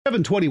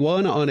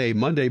7:21 on a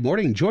Monday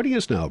morning. Joining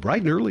us now,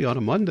 bright and early on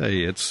a Monday,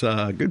 it's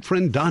good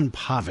friend Don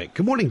Pavek.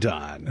 Good morning,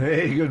 Don.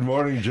 Hey, good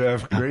morning,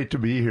 Jeff. Great to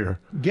be here.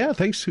 Yeah,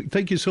 thanks.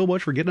 Thank you so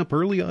much for getting up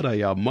early on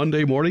a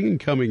Monday morning and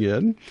coming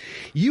in.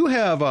 You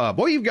have,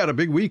 you've got a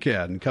big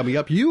weekend coming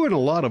up. You and a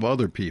lot of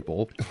other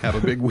people have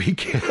a big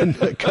weekend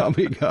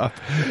coming up.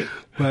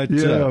 But,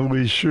 yeah,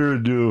 we sure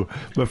do.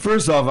 But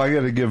first off, I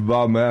got to give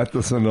Bob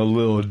Matheson a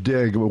little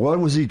dig. What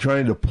was he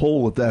trying to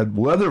pull with that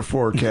weather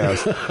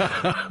forecast?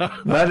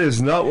 That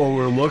is not what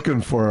we're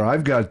looking for.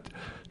 I've got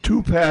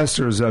two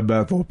pastors at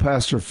Bethel,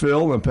 Pastor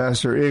Phil and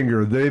Pastor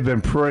Inger. They've been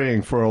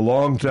praying for a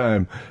long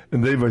time,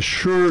 and they've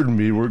assured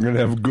me we're going to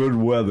have good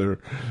weather.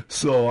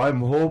 So I'm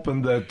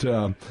hoping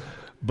that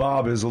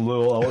Bob is a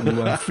little out in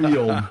left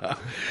field.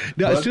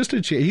 No, it's just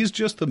he's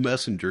just the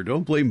messenger.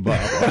 Don't blame Bob.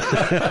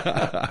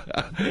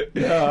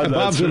 Yeah, and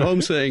Bob's at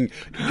home saying,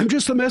 I'm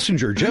just the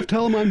messenger. Jeff,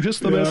 tell him I'm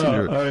just the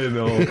messenger. I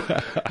know.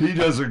 He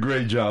does a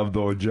great job,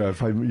 though,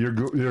 Jeff.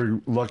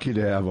 You're lucky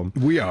to have him.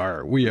 We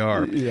are.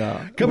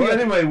 Yeah.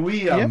 Anyway,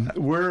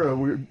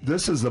 we're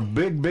this is a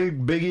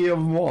biggie of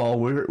them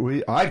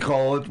all. I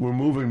call it, we're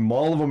moving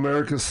Mall of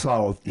America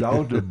south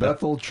down to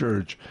Bethel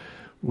Church.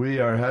 We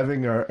are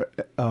having our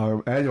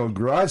annual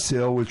garage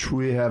sale, which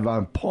we have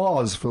on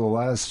pause for the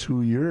last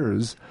 2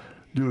 years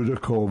due to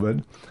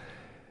COVID.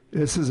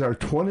 This is our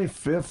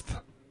 25th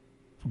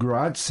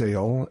garage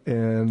sale,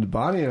 and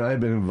Bonnie and I have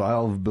been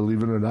involved,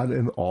 believe it or not,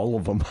 in all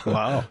of them.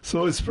 Wow!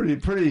 So it's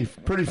pretty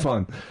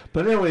fun.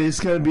 But anyway, it's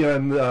going to be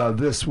on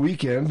this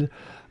weekend,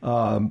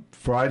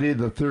 Friday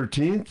the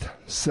 13th,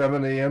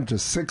 7 a.m. to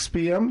 6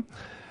 p.m.,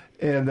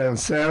 and then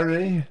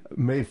Saturday,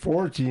 May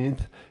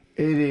 14th,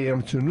 8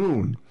 a.m. to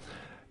noon.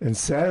 And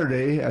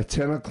Saturday at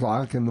 10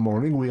 o'clock in the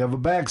morning, we have a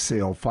bag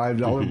sale,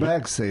 $5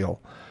 bag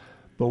sale.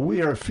 But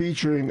we are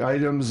featuring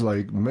items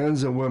like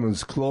men's and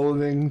women's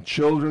clothing,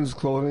 children's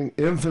clothing,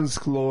 infants'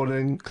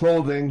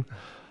 clothing,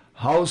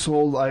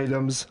 household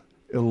items,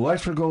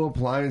 electrical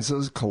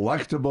appliances,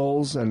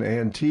 collectibles and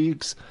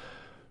antiques,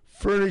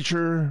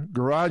 furniture,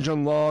 garage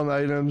and lawn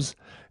items,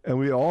 and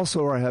we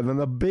also are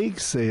having a bake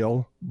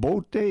sale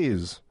both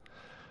days.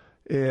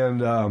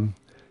 And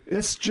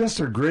it's just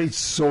a great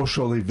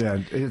social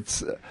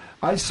event.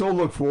 I so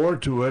look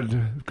forward to it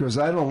because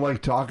I don't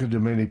like talking to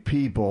many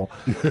people.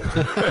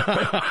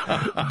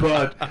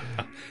 But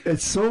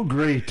it's so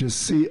great to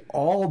see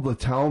all the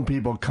town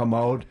people come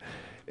out.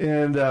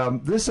 And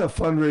this is a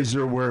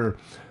fundraiser where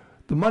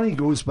the money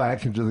goes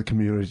back into the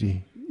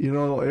community. You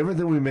know,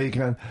 everything we make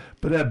on.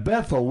 But at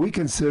Bethel, we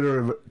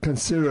consider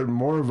it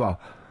more of a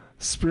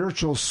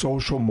spiritual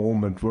social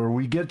moment where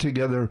we get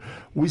together.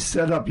 We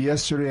set up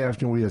yesterday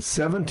afternoon. We had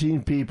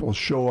 17 people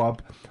show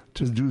up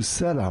to do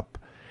setup,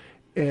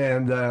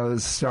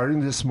 and starting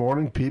this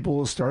morning, people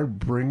will start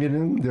bringing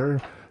in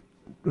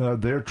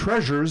their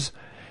treasures,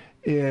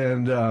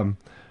 and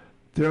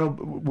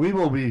we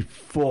will be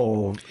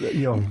full.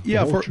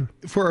 Yeah,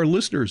 for our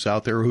listeners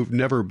out there who've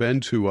never been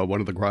to one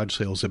of the garage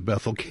sales at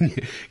Bethel, can you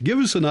give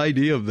us an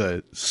idea of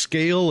the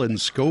scale and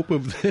scope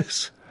of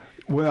this?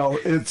 Well,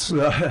 it's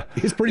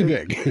pretty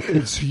big.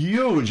 It's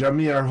huge. I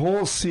mean, our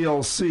whole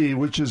CLC,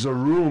 which is a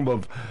room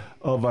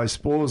of I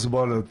suppose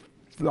about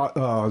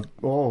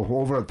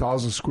over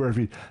 1,000 square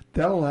feet,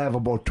 that'll have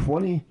about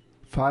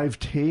 25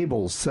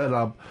 tables set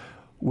up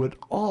with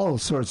all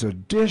sorts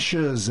of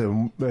dishes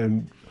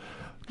and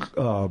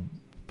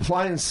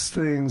appliance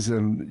things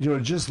and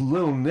just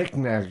little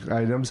knick-knack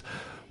items.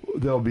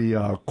 There'll be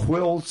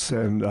quilts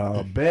and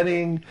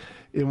bedding.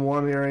 In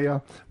one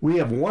area, we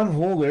have one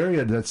whole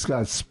area that's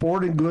got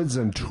sporting goods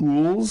and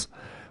tools.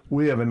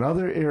 We have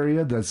another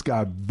area that's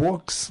got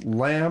books,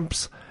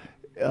 lamps.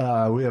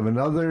 We have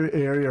another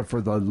area for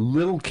the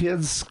little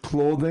kids'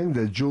 clothing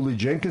that Julie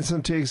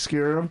Jenkinson takes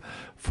care of.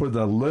 For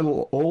the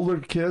little older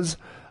kids,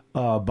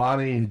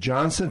 Bonnie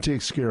Johnson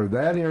takes care of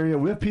that area.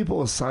 We have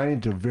people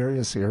assigned to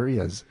various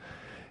areas.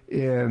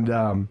 And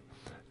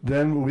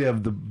then we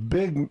have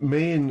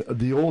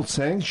the old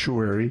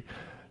sanctuary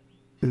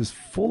is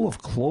full of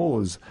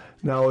clothes.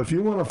 Now, if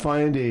you want to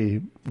find a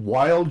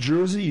wild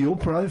jersey, you'll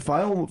probably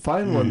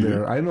find one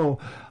there. I know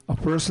a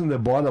person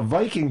that bought a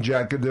Viking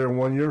jacket there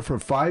one year for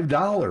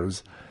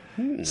 $5.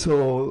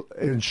 So,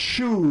 and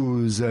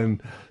shoes and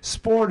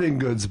sporting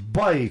goods,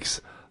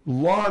 bikes,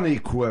 lawn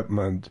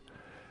equipment.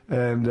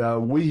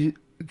 And we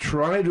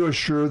try to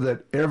assure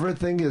that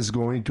everything is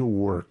going to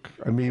work.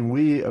 I mean,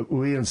 we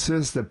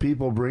insist that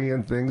people bring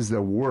in things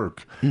that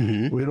work.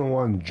 We don't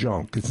want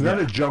junk. It's not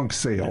a junk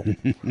sale.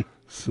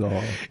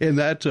 So, and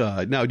that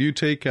now, do you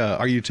take?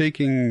 Are you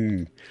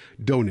taking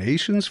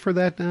donations for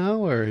that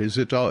now, or is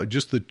it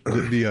just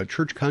the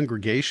church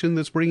congregation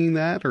that's bringing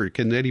that, or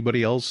can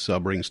anybody else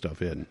bring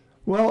stuff in?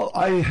 Well,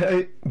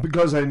 I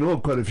because I know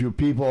quite a few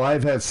people.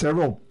 I've had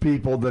several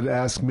people that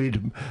ask me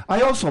to. I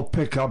also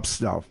pick up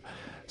stuff,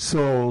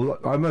 so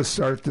I'm going to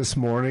start this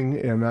morning,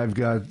 and I've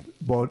got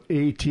about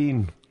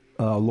 18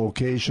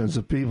 locations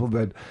of people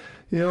that,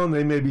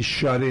 they may be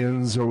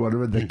shut-ins or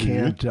whatever. They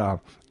can't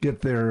get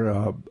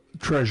their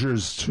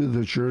treasures to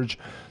the church.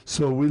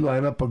 So we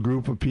line up a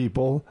group of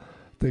people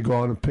they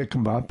go out and pick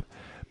them up.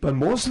 But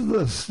most of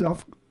the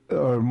stuff,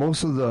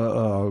 most of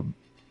the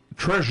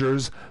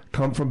treasures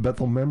come from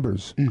Bethel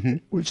members,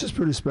 which is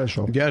pretty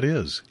special. Yeah, it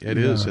is. It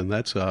is, and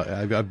that's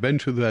I've been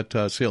to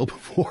that sale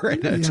before,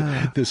 and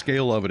the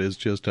scale of it is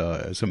just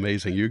it's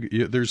amazing.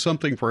 There's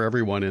something for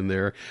everyone in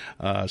there.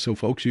 So,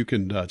 folks, you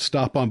can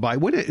stop on by.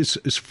 When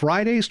is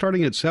Friday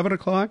starting at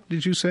 7:00?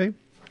 Did you say?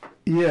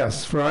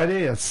 Yes,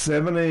 Friday at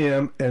 7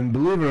 a.m. And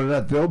believe it or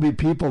not, there'll be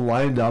people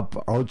lined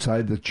up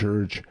outside the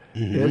church.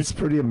 It's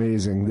pretty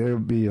amazing. There'll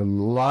be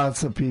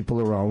lots of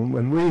people around,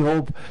 and we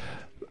hope,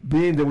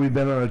 being that we've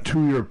been on a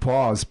 2-year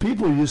pause,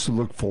 people used to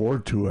look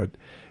forward to it,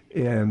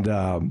 and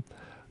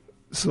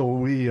so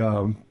we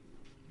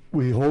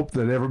hope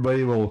that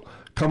everybody will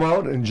come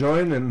out and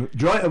join.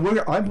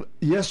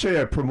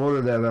 Yesterday I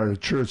promoted at our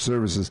church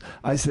services.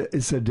 I said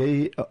it's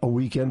a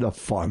weekend of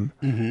fun.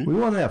 We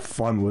want to have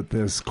fun with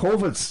this.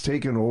 COVID's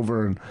taken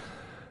over, and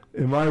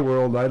in my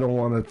world, I don't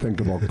want to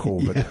think about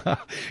COVID. Yeah.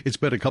 It's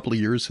been a couple of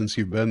years since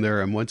you've been there,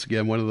 and once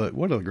again, one of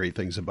the great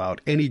things about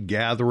any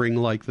gathering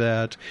like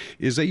that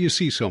is that you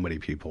see so many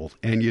people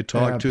and you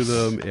talk to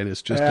them, and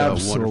it's just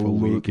a wonderful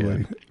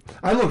weekend.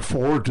 I look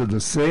forward to the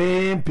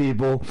same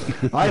people.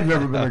 I've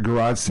never been a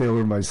garage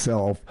sailor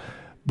myself,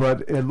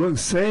 but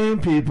same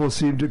people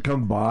seem to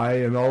come by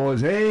and always,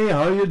 hey,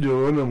 how you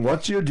doing, and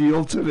what's your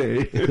deal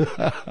today?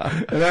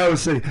 And I would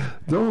say,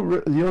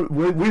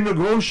 we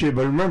negotiate,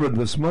 but remember,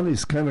 this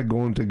money's kind of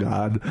going to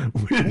God.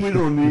 We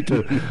don't need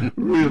to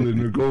really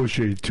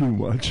negotiate too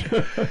much.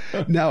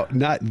 Now,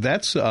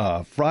 that's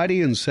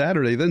Friday and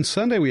Saturday. Then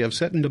Sunday we have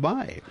Setting to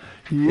Buy.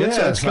 Yes,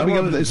 it's coming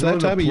up. It's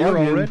that time of year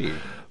already.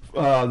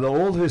 The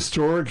old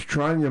historic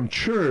Triumph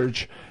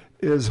Church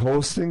is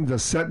hosting the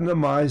Setting to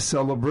Buy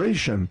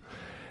celebration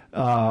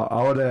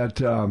out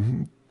at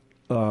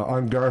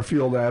on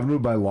Garfield Avenue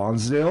by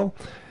Lonsdale,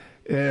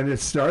 and it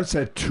starts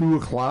at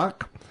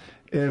 2:00.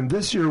 And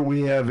this year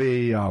we have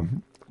a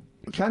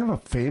kind of a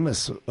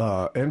famous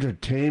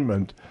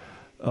entertainment.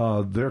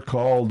 They're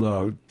called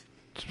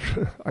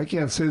I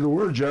can't say the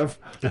word, Jeff.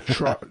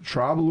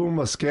 Trabalum,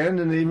 a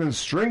Scandinavian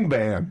string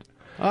band.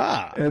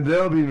 And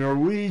there'll be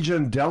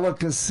Norwegian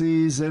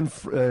delicacies and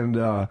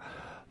a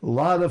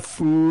lot of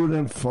food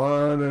and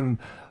fun, and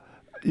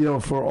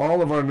for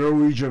all of our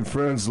Norwegian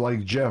friends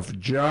like Jeff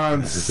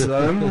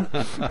Johnson,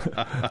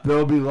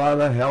 there'll be a lot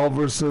of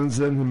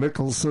Halversons and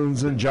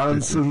Mikkelsons and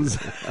Johnsons.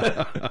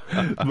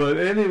 But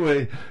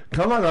anyway,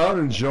 come on out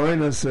and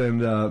join us,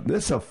 and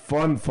it's a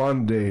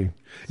fun day.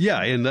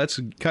 Yeah, and that's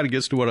kind of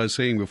gets to what I was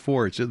saying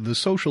before. It's the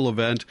social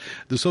event,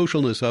 the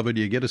socialness of it.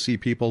 You get to see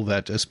people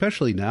that,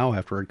 especially now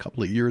after a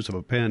couple of years of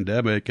a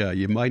pandemic,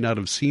 you might not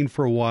have seen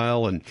for a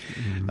while,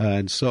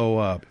 and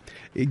so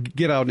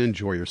get out and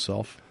enjoy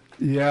yourself.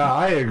 Yeah,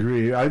 I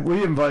agree.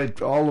 We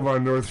invite all of our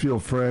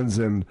Northfield friends,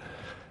 and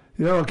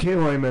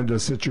KYMN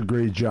does such a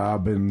great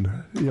job in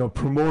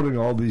promoting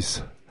all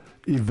these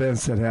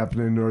events that happen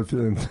in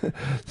Northfield. And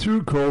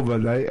through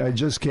COVID, I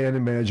just can't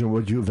imagine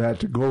what you've had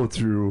to go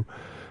through,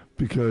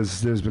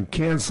 because there's been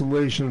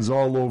cancellations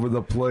all over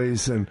the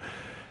place, and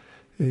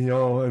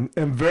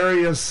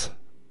various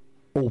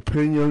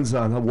opinions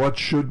on what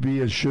should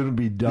be and shouldn't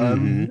be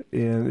done,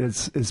 and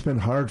it's been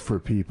hard for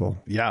people.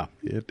 Yeah,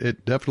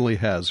 it definitely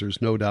has.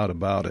 There's no doubt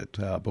about it.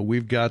 But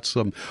we've got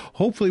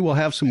hopefully we'll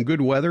have some good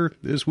weather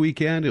this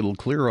weekend. It'll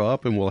clear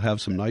up, and we'll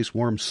have some nice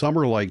warm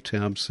summer-like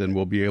temps, and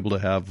we'll be able to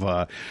have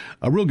a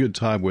real good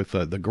time with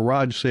the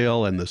garage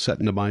sale and the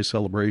Setting to Buy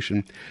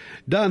celebration.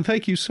 Don,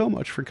 thank you so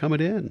much for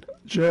coming in.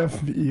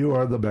 Jeff, you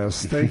are the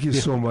best. Thank you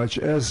so much.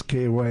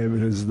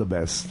 SKYM is the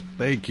best.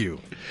 Thank you.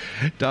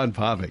 Don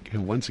Pavek.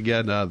 And once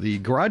again, the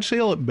garage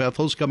sale at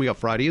Bethel's coming up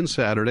Friday and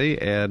Saturday,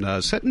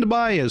 and Setting to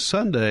Buy is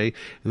Sunday,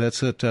 and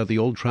that's at the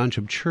Old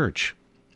Triumph Church.